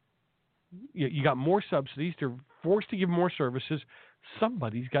 You got more subsidies. They're forced to give more services.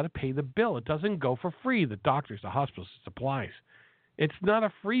 Somebody's got to pay the bill. It doesn't go for free. The doctors, the hospitals, the supplies. It's not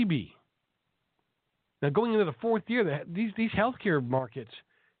a freebie. Now, going into the fourth year, these healthcare markets,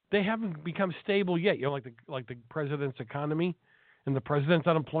 they haven't become stable yet. You know, like the president's economy and the president's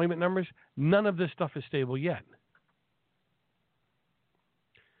unemployment numbers. None of this stuff is stable yet.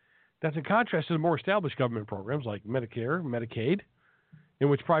 That's in contrast to the more established government programs like Medicare, Medicaid, in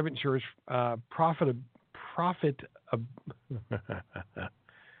which private insurers profitably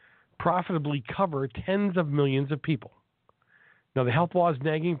cover tens of millions of people. Now, the health law's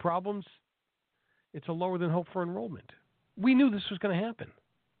nagging problems, it's a lower than hope for enrollment. We knew this was going to happen.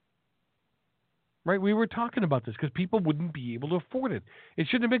 Right? We were talking about this because people wouldn't be able to afford it. It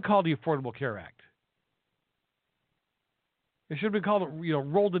shouldn't have been called the Affordable Care Act. It should have been called,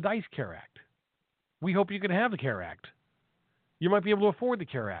 Roll the Dice Care Act. We hope you can have the Care Act. You might be able to afford the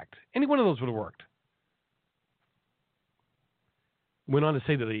Care Act. Any one of those would have worked. Went on to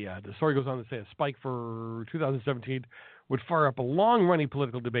say that the story goes on to say a spike for 2017 would fire up a long-running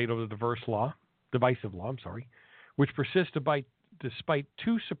political debate over the divisive law, which persists despite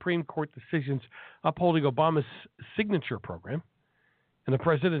two Supreme Court decisions upholding Obama's signature program and the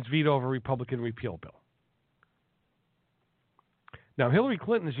president's veto of a Republican repeal bill. Now, Hillary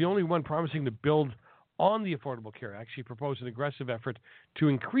Clinton is the only one promising to build on the Affordable Care Act. She proposed an aggressive effort to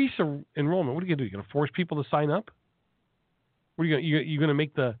increase enrollment. What are you going to do? You're going to force people to sign up? What are you going to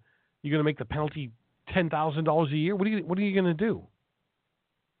make the penalty $10,000 a year? What are you going to do?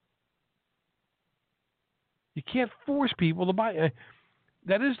 You can't force people to buy.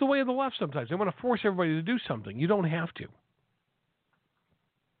 That is the way of the left sometimes. They want to force everybody to do something. You don't have to.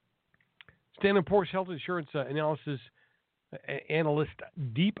 Standard & Poor's health insurance analyst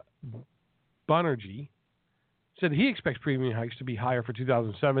Deep Banerjee said he expects premium hikes to be higher for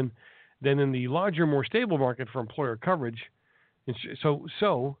 2007 than in the larger, more stable market for employer coverage. And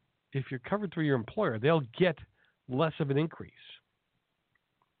so if you're covered through your employer, they'll get less of an increase.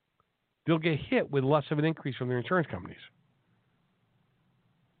 They'll get hit with less of an increase from their insurance companies.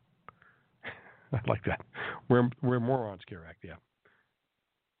 I like that. We're morons, Care Act, yeah.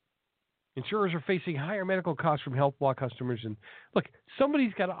 Insurers are facing higher medical costs from health law customers. And look,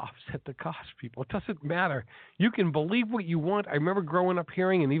 somebody's got to offset the cost, people. It doesn't matter. You can believe what you want. I remember growing up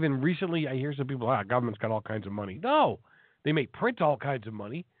hearing, and even recently I hear some people, government's got all kinds of money. No, they may print all kinds of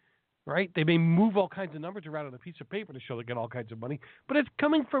money, right? They may move all kinds of numbers around on a piece of paper to show they get all kinds of money. But it's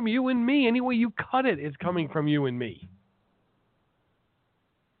coming from you and me. Any way you cut it, it's coming from you and me.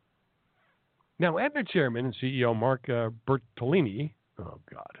 Now, Aetna Chairman and CEO Mark Bertolini,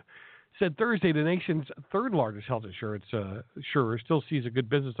 said Thursday the nation's third largest health insurer still sees a good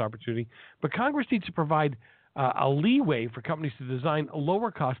business opportunity, but Congress needs to provide a leeway for companies to design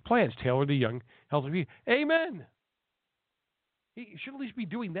lower-cost plans tailored to young, healthy people. Amen. He should at least be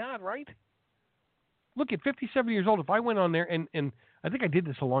doing that, right? Look, at 57 years old, if I went on there, and I think I did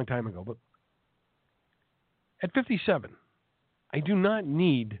this a long time ago, but at 57, I do not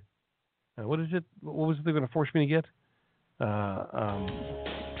need, what is it? What was it they're going to force me to get?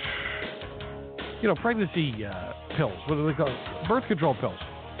 Pregnancy pills. What do they call it? Birth control pills.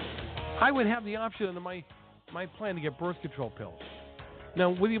 I would have the option under my plan to get birth control pills. Now,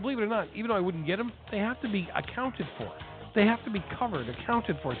 whether you believe it or not, even though I wouldn't get them, they have to be accounted for. They have to be covered,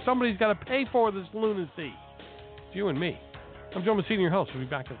 accounted for. Somebody's got to pay for this lunacy. It's you and me. I'm Joe Messina, your host. We'll be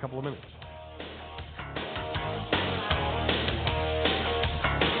back in a couple of minutes.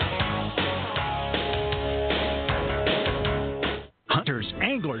 Hunters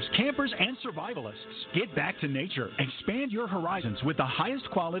anglers, campers, and survivalists. Get back to nature. Expand your horizons with the highest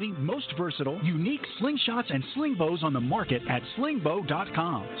quality, most versatile, unique slingshots and sling bows on the market at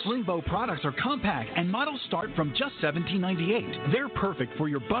slingbow.com. Sling bow products are compact and models start from just $17.98. They're perfect for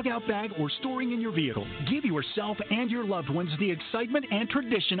your bug-out bag or storing in your vehicle. Give yourself and your loved ones the excitement and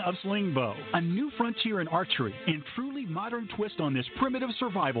tradition of sling bow, a new frontier in archery and truly modern twist on this primitive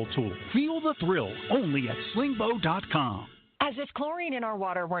survival tool. Feel the thrill only at slingbow.com. As if chlorine in our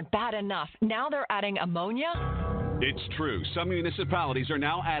water weren't bad enough, now they're adding ammonia? It's true. Some municipalities are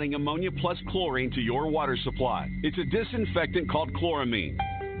now adding ammonia plus chlorine to your water supply. It's a disinfectant called chloramine.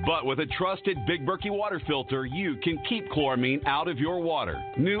 But with a trusted Big Berkey water filter, you can keep chloramine out of your water.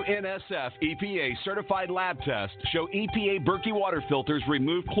 New NSF EPA certified lab tests show EPA Berkey water filters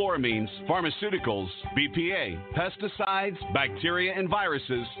remove chloramines, pharmaceuticals, BPA, pesticides, bacteria and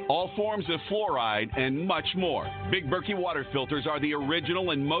viruses, all forms of fluoride, and much more. Big Berkey water filters are the original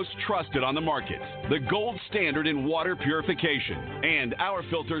and most trusted on the market, the gold standard in water purification. And our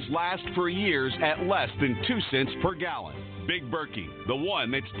filters last for years at less than 2 cents per gallon. Big Berkey, the one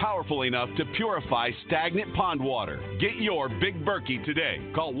that's powerful enough to purify stagnant pond water. Get your Big Berkey today.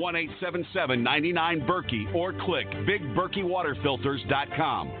 Call 1-877-99-BERKEY or click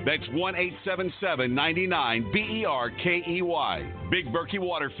BigBerkeyWaterFilters.com. That's 1-877-99-BERKEY. Big Berkey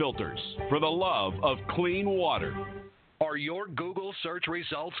Water Filters, for the love of clean water. Are your Google search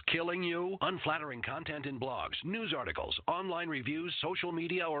results killing you? Unflattering content in blogs, news articles, online reviews, social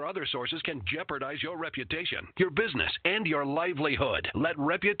media, or other sources can jeopardize your reputation, your business, and your livelihood. Let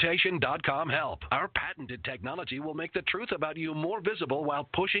Reputation.com help. Our patented technology will make the truth about you more visible while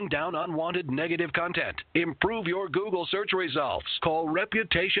pushing down unwanted negative content. Improve your Google search results. Call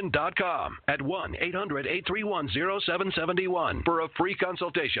Reputation.com at 1-800-831-0771 for a free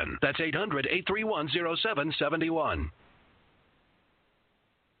consultation. That's 800-831-0771.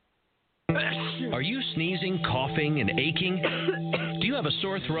 Are you sneezing, coughing, and aching? Do you have a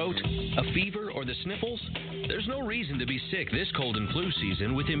sore throat, a fever, or the sniffles? There's no reason to be sick this cold and flu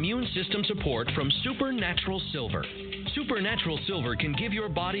season with immune system support from Supernatural Silver. Supernatural Silver can give your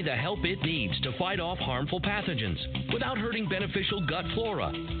body the help it needs to fight off harmful pathogens without hurting beneficial gut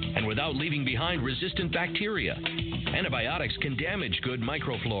flora and without leaving behind resistant bacteria. Antibiotics can damage good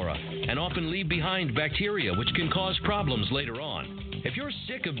microflora and often leave behind bacteria which can cause problems later on. If you're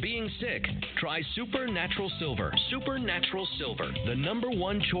sick of being sick, try Supernatural Silver. Supernatural Silver, the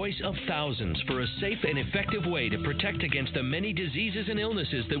 #1 choice of thousands for a safe and effective way to protect against the many diseases and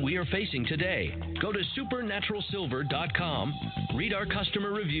illnesses that we are facing today. Go to supernaturalsilver.com, read our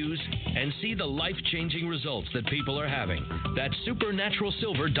customer reviews, and see the life-changing results that people are having. That's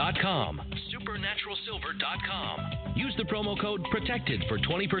supernaturalsilver.com. Supernaturalsilver.com. Use the promo code PROTECTED for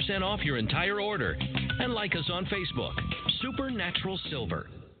 20% off your entire order. And like us on Facebook. Supernatural Silver.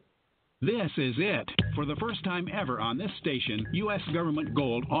 This is it. For the first time ever on this station, U.S. government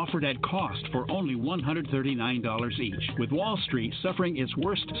gold offered at cost for only $139 each. With Wall Street suffering its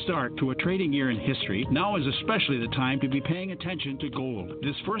worst start to a trading year in history, now is especially the time to be paying attention to gold.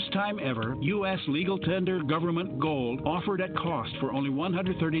 This first time ever, U.S. legal tender government gold offered at cost for only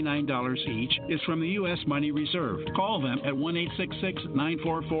 $139 each is from the U.S. Money Reserve. Call them at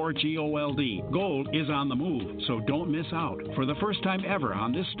 1-866-944-GOLD. Gold is on the move, so don't miss out. For the first time ever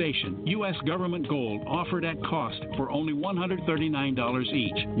on this station, U.S. government gold offered at cost for only $139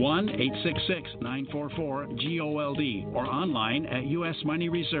 each. 1-866-944-GOLD or online at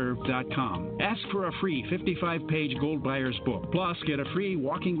usmoneyreserve.com. Ask for a free 55-page gold buyer's book. Plus, get a free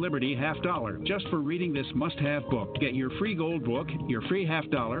Walking Liberty $50 just for reading this must-have book. Get your free gold book, your free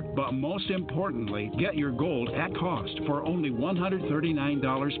 $50, but most importantly, get your gold at cost for only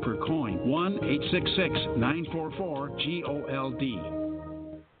 $139 per coin. 1-866-944-GOLD.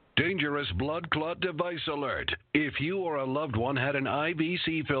 Dangerous blood clot device alert. If you or a loved one had an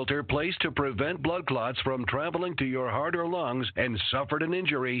IVC filter placed to prevent blood clots from traveling to your heart or lungs and suffered an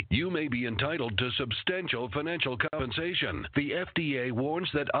injury, you may be entitled to substantial financial compensation. The FDA warns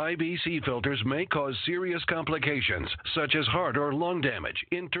that IVC filters may cause serious complications, such as heart or lung damage,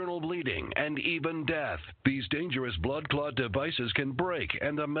 internal bleeding, and even death. These dangerous blood clot devices can break,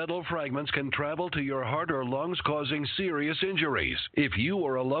 and the metal fragments can travel to your heart or lungs, causing serious injuries. If you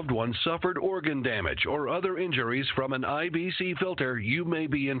or a loved loved one suffered organ damage or other injuries from an IBC filter, you may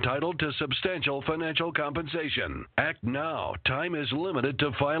be entitled to substantial financial compensation. Act now. Time is limited to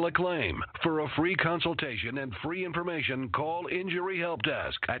file a claim. For a free consultation and free information, call Injury Help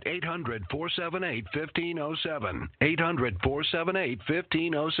Desk at 800-478-1507.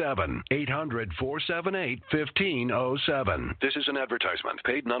 800-478-1507. 800-478-1507. This is an advertisement.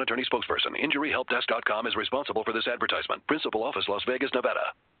 Paid non-attorney spokesperson. InjuryHelpDesk.com is responsible for this advertisement. Principal office, Las Vegas, Nevada.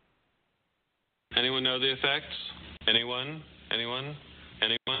 Anyone know the effects? Anyone? Anyone?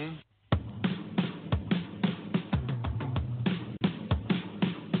 Anyone?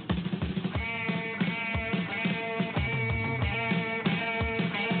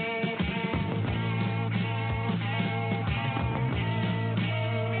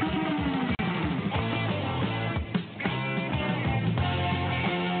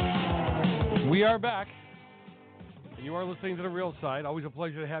 We are back. You are listening to The Real Side. Always a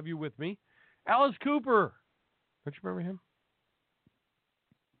pleasure to have you with me. Alice Cooper. Don't you remember him?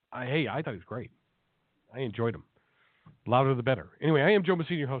 I thought he was great. I enjoyed him. Louder the better. Anyway, I am Joe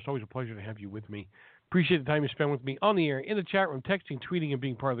Messina, your host. Always a pleasure to have you with me. Appreciate the time you spend with me on the air, in the chat room, texting, tweeting, and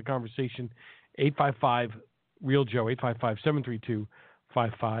being part of the conversation. 855-REAL-JOE,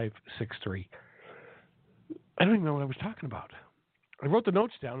 855-732-5563. I don't even know what I was talking about. I wrote the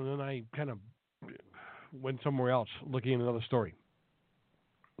notes down, and then I kind of went somewhere else looking at another story.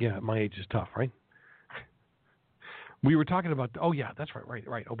 Yeah, my age is tough, right? We were talking about, that's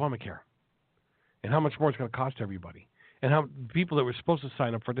right, Obamacare. And how much more it's going to cost everybody. And how people that were supposed to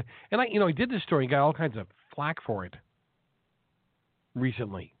sign up for it. And I did this story and got all kinds of flack for it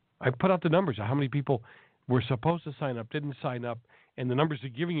recently. I put out the numbers of how many people were supposed to sign up, didn't sign up, and the numbers they're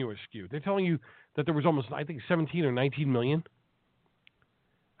giving you are skewed. They're telling you that there was almost, 17 or 19 million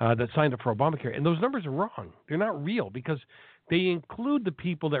that signed up for Obamacare. And those numbers are wrong. They're not real because they include the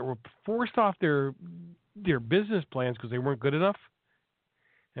people that were forced off their business plans because they weren't good enough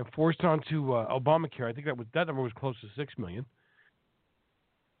and forced onto Obamacare. I think that number was close to 6 million.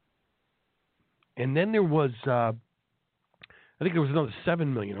 And then there was, I think there was another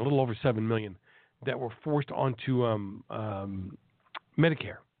 7 million, a little over 7 million, that were forced onto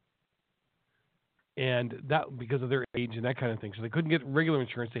Medicare. And that because of their age and that kind of thing. So they couldn't get regular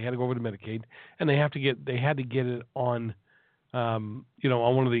insurance. They had to go over to Medicaid, and they had to get it on, on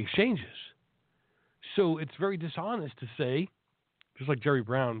one of the exchanges. So it's very dishonest to say, just like Jerry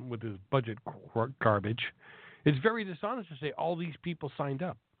Brown with his budget garbage, it's very dishonest to say all these people signed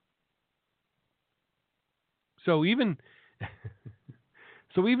up. So even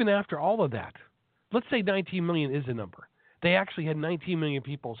after all of that, let's say 19 million is a number. They actually had 19 million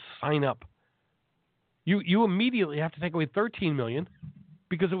people sign up. You immediately have to take away 13 million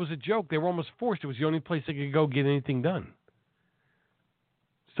because it was a joke. They were almost forced. It was the only place they could go get anything done.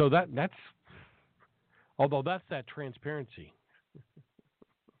 So that's that transparency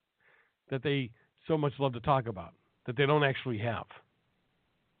that they so much love to talk about, that they don't actually have.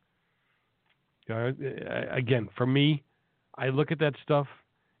 Again, for me, I look at that stuff,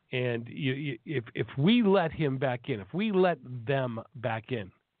 and if we let him back in, if we let them back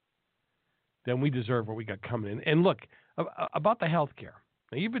in, then we deserve what we got coming in. And look, about the health care.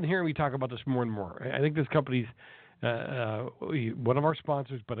 Now, you've been hearing me talk about this more and more. I think this company's one of our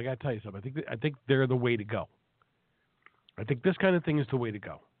sponsors, but I got to tell you something. I think they're the way to go. I think this kind of thing is the way to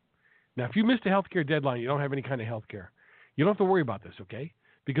go. Now, if you missed a health care deadline, you don't have any kind of health care, you don't have to worry about this, okay?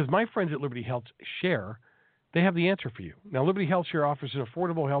 Because my friends at Liberty Health Share, they have the answer for you. Now, Liberty Health Share offers an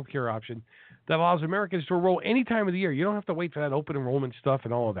affordable health care option that allows Americans to enroll any time of the year. You don't have to wait for that open enrollment stuff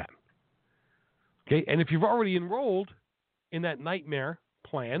and all of that. Okay, and if you've already enrolled in that nightmare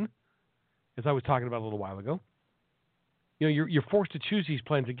plan, as I was talking about a little while ago, you're forced to choose these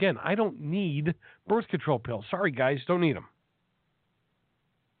plans again. I don't need birth control pills. Sorry, guys, don't need them.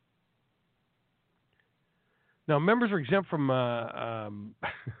 Now, members are exempt from.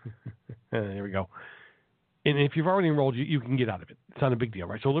 There we go. And if you've already enrolled, you can get out of it. It's not a big deal,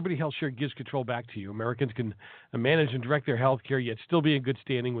 right? So Liberty Health Share gives control back to you. Americans can manage and direct their health care, yet still be in good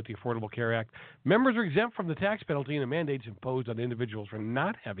standing with the Affordable Care Act. Members are exempt from the tax penalty and the mandates imposed on individuals for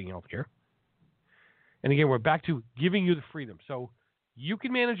not having health care. And again, we're back to giving you the freedom. So you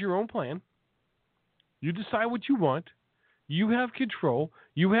can manage your own plan. You decide what you want. You have control.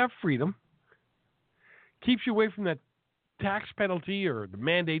 You have freedom. Keeps you away from that tax penalty or the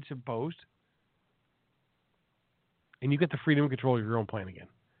mandates imposed. And you get the freedom and control of your own plan again,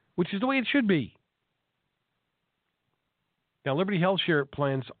 which is the way it should be. Now, Liberty Health Share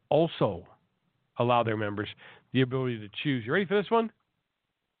plans also allow their members the ability to choose. You ready for this one?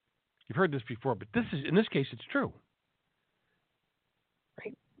 You've heard this before, but in this case, it's true.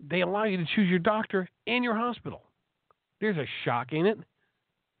 Right? they allow you to choose your doctor and your hospital. There's a shock, ain't it?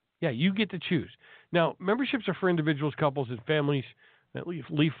 Yeah, you get to choose. Now, memberships are for individuals, couples, and families that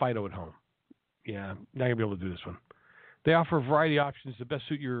leave Fido at home. Yeah, not going to be able to do this one. They offer a variety of options to best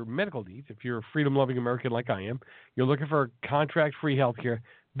suit your medical needs. If you're a freedom-loving American like I am, you're looking for contract-free health care,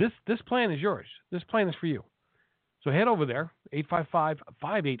 this plan is yours. This plan is for you. So head over there,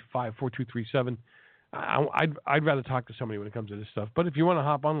 855-585-4237. I'd rather talk to somebody when it comes to this stuff. But if you want to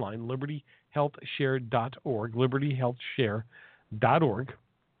hop online, libertyhealthshare.org, libertyhealthshare.org,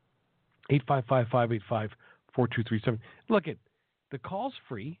 855-585-4237. Look, the call's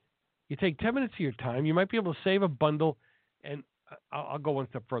free. You take 10 minutes of your time. You might be able to save a bundle. And I'll go one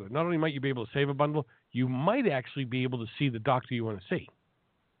step further. Not only might you be able to save a bundle, you might actually be able to see the doctor you want to see.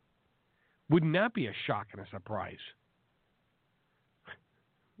 Wouldn't that be a shock and a surprise?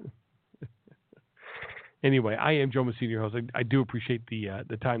 Anyway, I am Joe Messina, your host. I do appreciate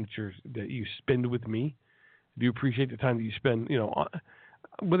the time that you spend with me. I do appreciate the time that you spend,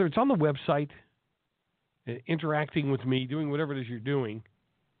 whether it's on the website, interacting with me, doing whatever it is you're doing.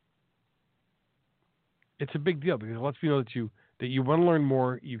 It's a big deal because it lets me know that you want to learn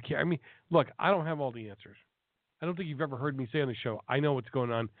more. You care. I mean, look, I don't have all the answers. I don't think you've ever heard me say on the show, I know what's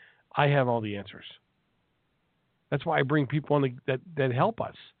going on. I have all the answers. That's why I bring people on that help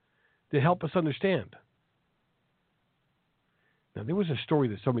us, that help us understand. Now, there was a story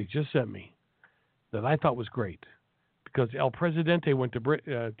that somebody just sent me that I thought was great because El Presidente went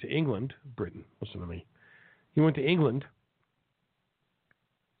to England, Britain, listen to me. He went to England,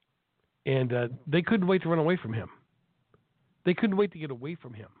 and they couldn't wait to run away from him. They couldn't wait to get away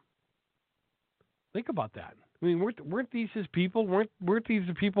from him. Think about that. I mean, weren't these his people? Weren't these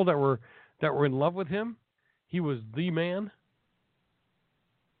the people that were in love with him? He was the man.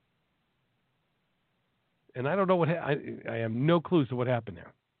 And I don't know I have no clues to what happened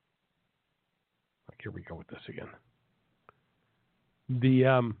there. Here we go with this again.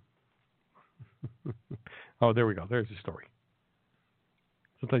 Oh, there we go. There's the story.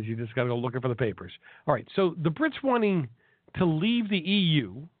 Sometimes you just got to go looking for the papers. All right, so the Brits wanting to leave the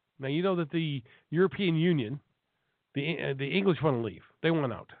EU. Now, you know that the European Union, the English want to leave. They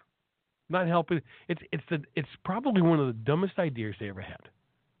want out. Not helping. It's probably one of the dumbest ideas they ever had.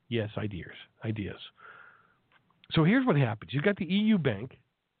 Yes, ideas. So here's what happens. You've got the EU bank,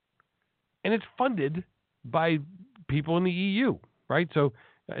 and it's funded by people in the EU, right? So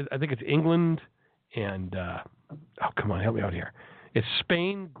I think it's England and, come on, help me out here. It's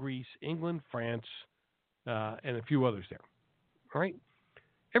Spain, Greece, England, France, and a few others there, all right?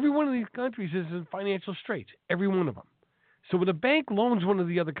 Every one of these countries is in financial straits, every one of them. So when a bank loans one of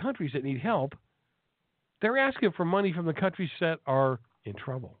the other countries that need help, they're asking for money from the countries that are in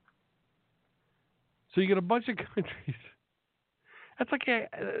trouble. So you get a bunch of countries. It's like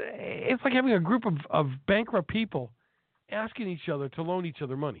having a group of bankrupt people asking each other to loan each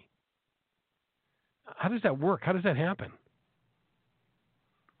other money. How does that work? How does that happen?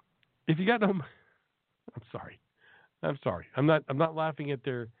 If you got no, I'm sorry. I'm not laughing at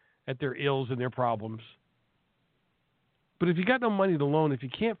their ills and their problems. But if you got no money to loan, if you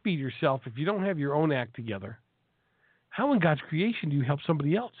can't feed yourself, if you don't have your own act together, how in God's creation do you help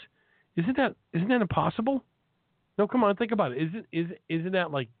somebody else? Isn't that impossible? No, come on, think about it. Isn't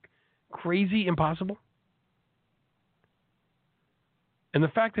that like crazy impossible? And the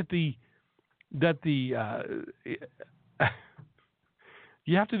fact that you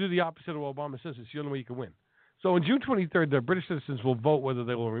have to do the opposite of what Obama says. It's the only way you can win. So on June 23rd, the British citizens will vote whether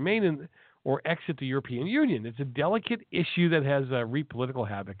they will remain in or exit the European Union. It's a delicate issue that has reaped political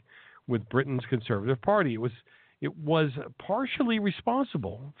havoc with Britain's Conservative Party. It was partially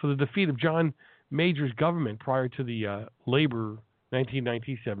responsible for the defeat of John Major's government prior to the Labour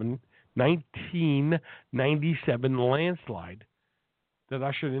 1997 landslide that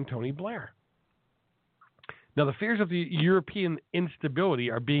ushered in Tony Blair. Now, the fears of the European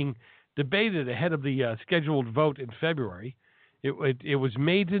instability are being debated ahead of the scheduled vote in February. It was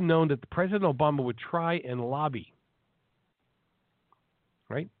made known that President Obama would try and lobby.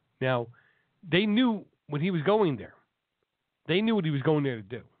 Right? Now, they knew when he was going there. They knew what he was going there to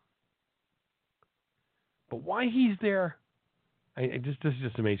do. But why he's there, this is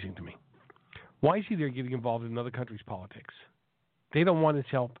just amazing to me. Why is he there getting involved in another country's politics? They don't want his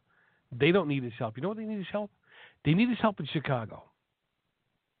help. They don't need his help. You know what they need his help? They need his help in Chicago.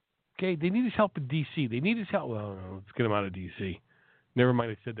 Okay? They need his help in D.C. They need his help. Well, no, let's get him out of D.C. Never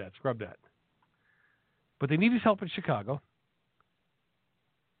mind, I said that. Scrub that. But they need his help in Chicago.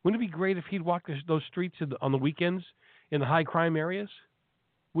 Wouldn't it be great if he'd walk those streets on the weekends in the high crime areas?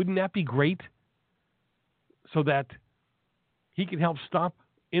 Wouldn't that be great? So that he can help stop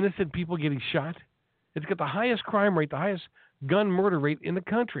innocent people getting shot. It's got the highest crime rate, the highest gun murder rate in the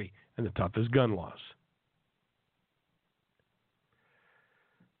country, and the toughest gun laws.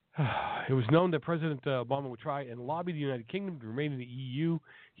 It was known that President Obama would try and lobby the United Kingdom to remain in the EU.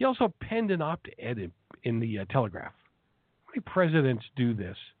 He also penned an op-ed in the Telegraph. How many presidents do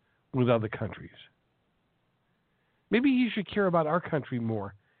this with other countries? Maybe he should care about our country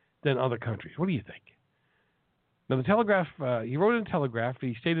more than other countries. What do you think? Now, the Telegraph, he wrote in the Telegraph,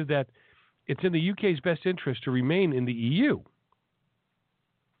 he stated that it's in the UK's best interest to remain in the EU.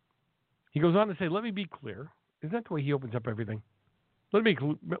 He goes on to say, let me be clear. Isn't that the way he opens up everything?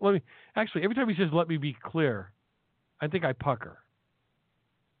 Actually, every time he says, let me be clear, I think I pucker.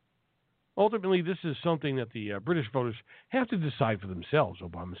 Ultimately, this is something that the British voters have to decide for themselves,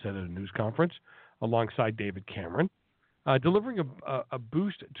 Obama said at a news conference alongside David Cameron, delivering a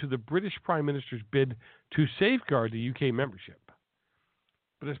boost to the British Prime Minister's bid to safeguard the UK membership.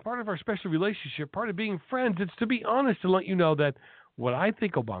 But as part of our special relationship, part of being friends, it's to be honest and let you know that what I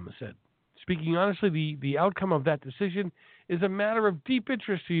think Obama said. Speaking honestly, the outcome of that decision is a matter of deep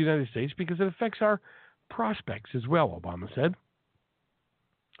interest to the United States because it affects our prospects as well, Obama said.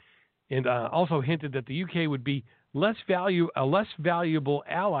 And also hinted that the UK would be a less valuable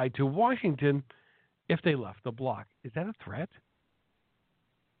ally to Washington if they left the bloc. Is that a threat?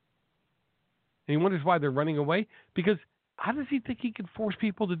 And he wonders why they're running away. Because how does he think he can force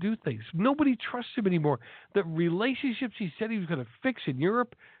people to do things? Nobody trusts him anymore. The relationships he said he was going to fix in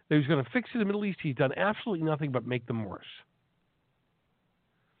Europe, that he was going to fix in the Middle East, he's done absolutely nothing but make them worse.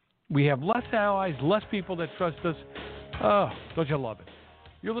 We have less allies, less people that trust us. Oh, don't you love it?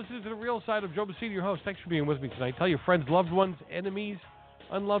 You're listening to The Real Side of Joe Messina, your host. Thanks for being with me tonight. Tell your friends, loved ones, enemies,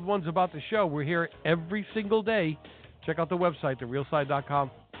 unloved ones about the show. We're here every single day. Check out the website,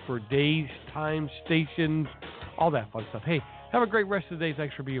 therealside.com, for days, times, stations, all that fun stuff. Hey, have a great rest of the day.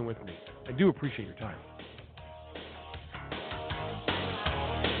 Thanks for being with me. I do appreciate your time.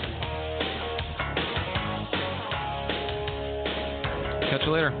 Catch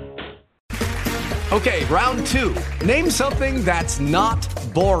you later. Okay, round two. Name something that's not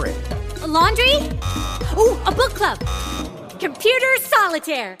boring. A laundry? Ooh, a book club. Computer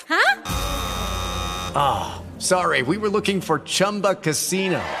solitaire, huh? Ah, oh, sorry. We were looking for Chumba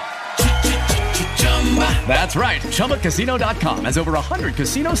Casino. That's right. ChumbaCasino.com has over 100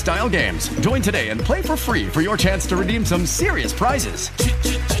 casino-style games. Join today and play for free for your chance to redeem some serious prizes.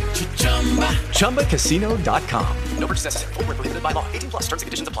 ChumbaCasino.com. No purchase necessary. Void where prohibited by law. 18+ terms and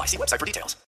conditions apply. See website for details.